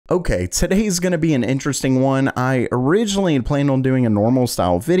Okay, today's going to be an interesting one. I originally had planned on doing a normal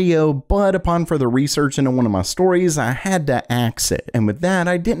style video, but upon further research into one of my stories, I had to axe it. And with that,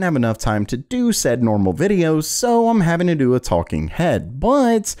 I didn't have enough time to do said normal video, so I'm having to do a talking head.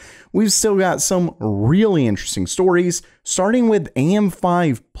 But we've still got some really interesting stories, starting with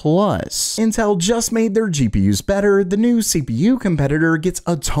AM5 Plus. Intel just made their GPUs better, the new CPU competitor gets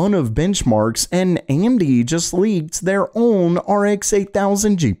a ton of benchmarks, and AMD just leaked their own RX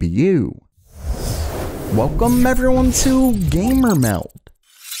 8000 GPU. Welcome everyone to Gamer Meld.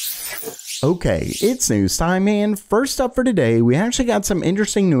 Okay, it's news time, and first up for today, we actually got some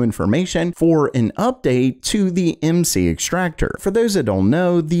interesting new information for an update to the MC extractor. For those that don't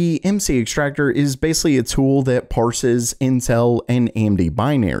know, the MC extractor is basically a tool that parses Intel and AMD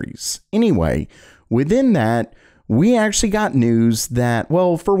binaries. Anyway, within that, we actually got news that,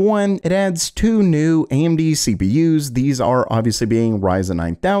 well, for one, it adds 2 new AMD CPUs. These are obviously being Ryzen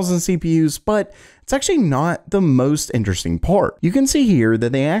 9000 CPUs, but it's actually not the most interesting part. You can see here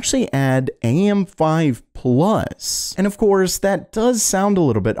that they actually add AM5 Plus. And of course, that does sound a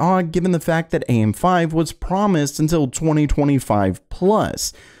little bit odd given the fact that AM5 was promised until 2025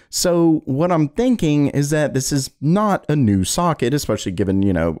 plus. So what I'm thinking is that this is not a new socket, especially given,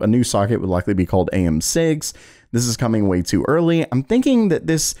 a new socket would likely be called AM6. This is coming way too early. I'm thinking that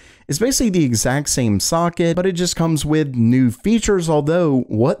this is basically the exact same socket, but it just comes with new features, although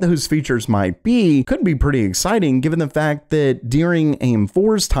what those features might be could be pretty exciting given the fact that during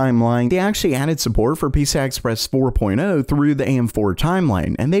AM4's timeline, they actually added support for PCI Express 4.0 through the AM4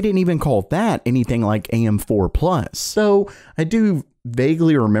 timeline, and they didn't even call that anything like AM4 Plus. So I do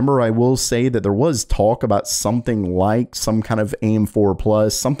vaguely remember, I will say that there was talk about something like some kind of AM4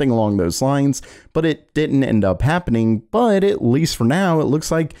 Plus, something along those lines, but it didn't end up happening. But at least for now, it looks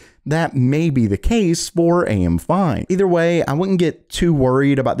like that may be the case for AM5. Either way, I wouldn't get too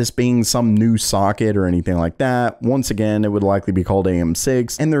worried about this being some new socket or anything like that. Once again, it would likely be called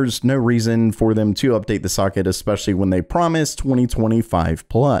AM6, and there's no reason for them to update the socket, especially when they promise 2025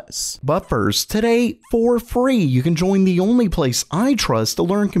 plus. But first, today, for free, you can join the only place I trust to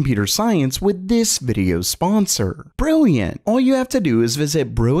learn computer science with this video sponsor, Brilliant. All you have to do is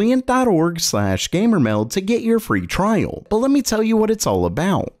visit brilliant.org/gamermeld to get your free trial. But let me tell you what it's all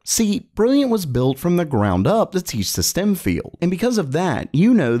about. See, Brilliant was built from the ground up to teach the STEM field, and because of that,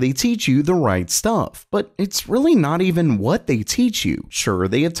 they teach you the right stuff, but it's really not even what they teach you. Sure,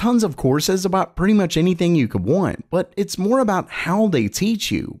 they have tons of courses about pretty much anything you could want, but it's more about how they teach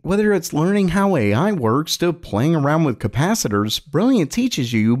you. Whether it's learning how AI works to playing around with capacitors, Brilliant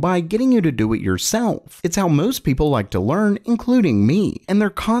teaches you by getting you to do it yourself. It's how most people like to learn, including me, and they're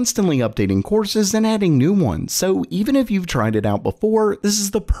constantly updating courses and adding new ones, so even if you've tried it out before, this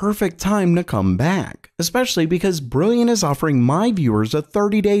is the perfect time to come back, especially because Brilliant is offering my viewers a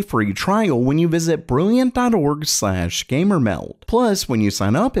 30-day free trial when you visit brilliant.org/gamermeld. Plus, when you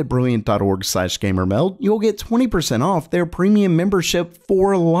sign up at brilliant.org/gamermeld, you'll get 20% off their premium membership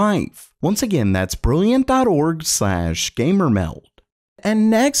for life. Once again, that's brilliant.org/gamermeld.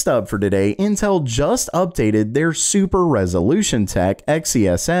 And next up for today, Intel just updated their super resolution tech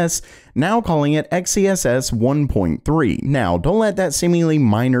XeSS, now calling it XeSS 1.3. Now, don't let that seemingly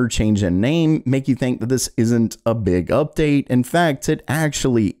minor change in name make you think that this isn't a big update. In fact, it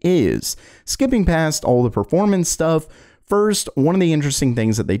actually is. Skipping past all the performance stuff, first, one of the interesting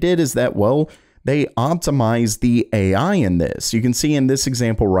things that they did is that, well, they optimize the AI in this. You can see in this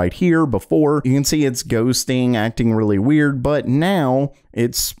example right here before, you can see it's ghosting, acting really weird, but now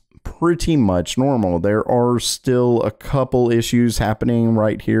it's pretty much normal. There are still a couple issues happening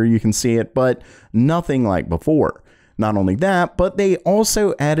right here. You can see it, but nothing like before. Not only that, but they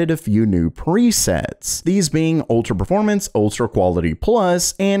also added a few new presets, these being Ultra Performance, Ultra Quality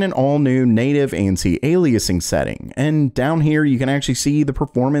Plus, and an all-new native anti-aliasing setting. And down here, you can actually see the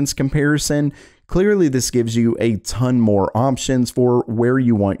performance comparison. Clearly, this gives you a ton more options for where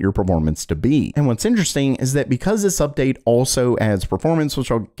you want your performance to be. And what's interesting is that because this update also adds performance, which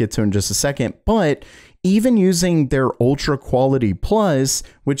I'll get to in just a second, but even using their Ultra Quality Plus,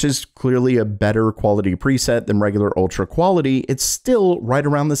 which is clearly a better quality preset than regular Ultra Quality, it's still right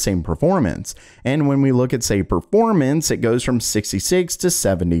around the same performance. And when we look at, say, performance, it goes from 66 to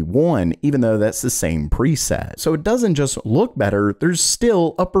 71, even though that's the same preset. So it doesn't just look better, there's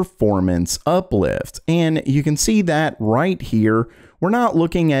still a performance uplift. And you can see that right here. We're not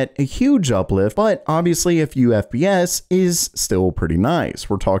looking at a huge uplift, but obviously a few FPS is still pretty nice.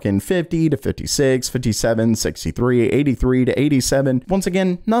 We're talking 50 to 56, 57, 63, 83 to 87. Once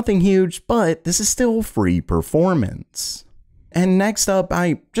again, nothing huge, but this is still free performance. And next up,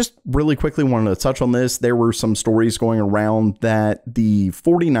 I just really quickly wanted to touch on this. There were some stories going around that the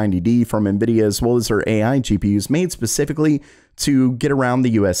 4090D from Nvidia, as well as their AI GPUs made specifically to get around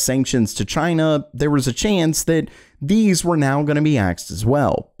the US sanctions to China, there was a chance that these were now going to be axed as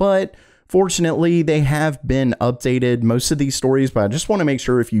well. But fortunately, they have been updated, most of these stories, but I just want to make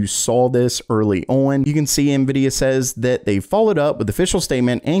sure if you saw this early on, you can see Nvidia says that they followed up with the official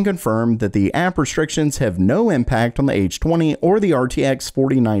statement and confirmed that the app restrictions have no impact on the H20 or the RTX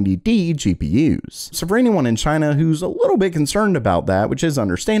 4090D GPUs. So for anyone in China who's a little bit concerned about that, which is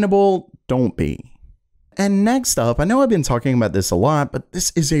understandable, don't be. And next up, I know I've been talking about this a lot, but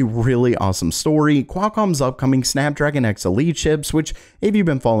this is a really awesome story. Qualcomm's upcoming Snapdragon X Elite chips, which if you've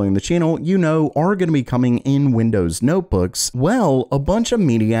been following the channel, you know are going to be coming in Windows notebooks. Well, a bunch of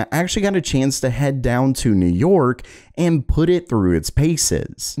media actually got a chance to head down to New York and put it through its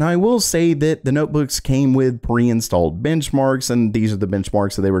paces. Now, I will say that the notebooks came with pre-installed benchmarks, and these are the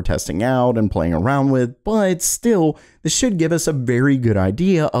benchmarks that they were testing out and playing around with, but still, this should give us a very good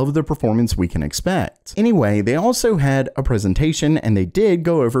idea of the performance we can expect. Anyway, they also had a presentation and they did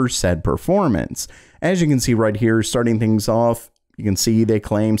go over said performance. As you can see right here, starting things off, you can see they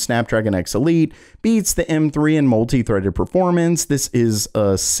claim Snapdragon X Elite beats the M3 in multi-threaded performance. This is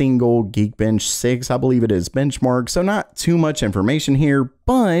a single Geekbench 6, I believe it is, benchmark, so not too much information here,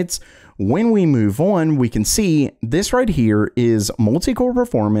 but when we move on, we can see this right here is multi-core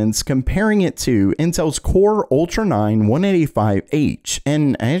performance, comparing it to Intel's Core Ultra 9 185H.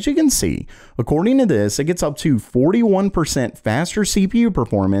 And as you can see, according to this, it gets up to 41% faster CPU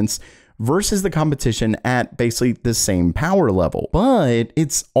performance versus the competition at basically the same power level. But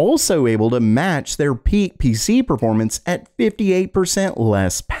it's also able to match their peak PC performance at 58%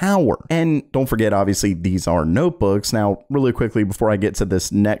 less power. And don't forget, obviously, these are notebooks. Now, really quickly, before I get to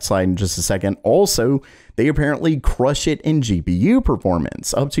this next slide in just a second, also, they apparently crush it in GPU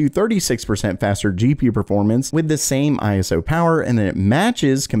performance, up to 36% faster GPU performance with the same ISO power, and then it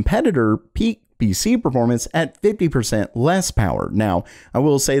matches competitor peak PC performance at 50% less power. Now, I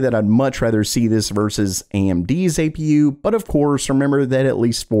will say that I'd much rather see this versus AMD's APU, but of course, remember that at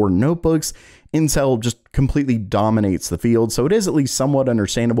least for notebooks, Intel just completely dominates the field, so it is at least somewhat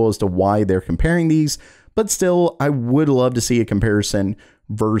understandable as to why they're comparing these, but still, I would love to see a comparison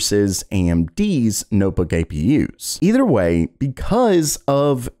versus AMD's notebook APUs. Either way, because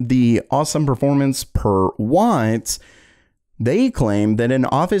of the awesome performance per watt, they claim that in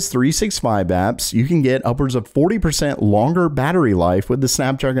Office 365 apps, you can get upwards of 40% longer battery life with the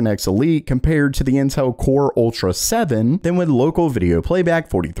Snapdragon X Elite compared to the Intel Core Ultra 7. Then with local video playback,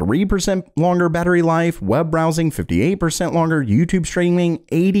 43% longer battery life, web browsing, 58% longer, YouTube streaming,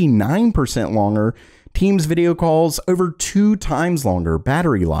 89% longer, Teams video calls, over 2 times longer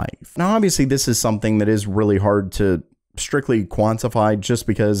battery life. Now, obviously, this is something that is really hard to strictly quantified just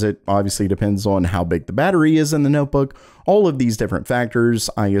because it obviously depends on how big the battery is in the notebook. All of these different factors,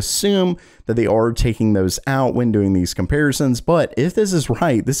 I assume that they are taking those out when doing these comparisons, but if this is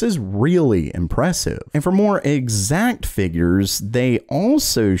right, this is really impressive. And for more exact figures, they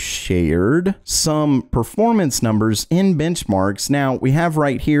also shared some performance numbers in benchmarks. Now, we have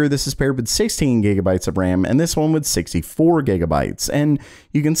right here, this is paired with 16 gigabytes of RAM, and this one with 64 gigabytes. And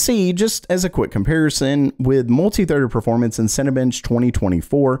you can see, just as a quick comparison, with multi-threaded performance in Cinebench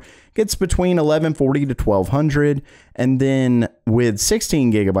 2024, gets between 1140 to 1200, and then with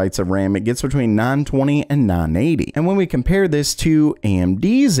 16 gigabytes of RAM, it gets between 920 and 980. And when we compare this to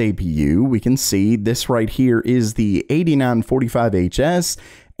AMD's APU, we can see this right here is the 8945HS,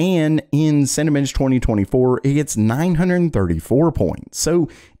 and in Cinebench 2024, it gets 934 points. So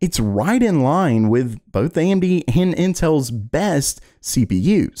it's right in line with both AMD and Intel's best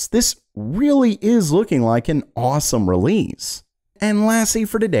CPUs. This really is looking like an awesome release. And lastly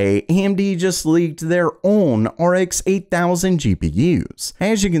for today, AMD just leaked their own RX 8000 GPUs.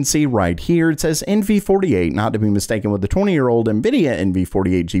 As you can see right here, it says NV48, not to be mistaken with the 20-year-old Nvidia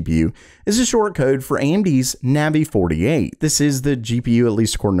NV48 GPU, is a short code for AMD's Navi 48. This is the GPU, at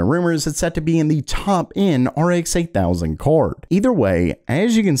least according to rumors, that's set to be in the top-end RX 8000 card. Either way,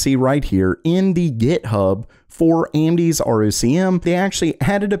 as you can see right here in the GitHub for AMD's ROCm, they actually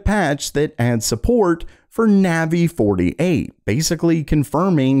added a patch that adds support for Navi 48, basically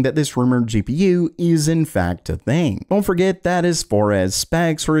confirming that this rumored GPU is in fact a thing. Don't forget that as far as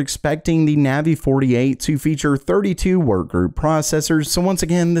specs, we're expecting the Navi 48 to feature 32 workgroup processors, so once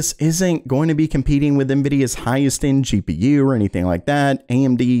again, this isn't going to be competing with Nvidia's highest end GPU or anything like that.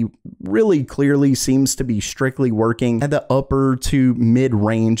 AMD really clearly seems to be strictly working at the upper to mid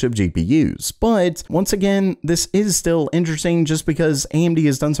range of GPUs, but once again, this is still interesting just because AMD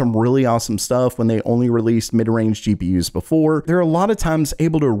has done some really awesome stuff when they only release released mid-range GPUs before, they're a lot of times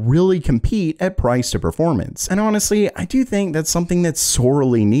able to really compete at price to performance. And honestly, I do think that's something that's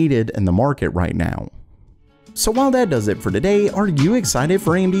sorely needed in the market right now. So while that does it for today, are you excited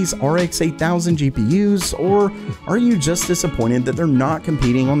for AMD's RX 8000 GPUs, or are you just disappointed that they're not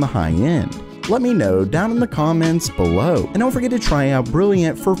competing on the high end? Let me know down in the comments below. And don't forget to try out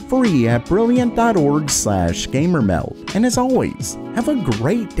Brilliant for free at brilliant.org/gamermeld. And as always, have a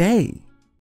great day.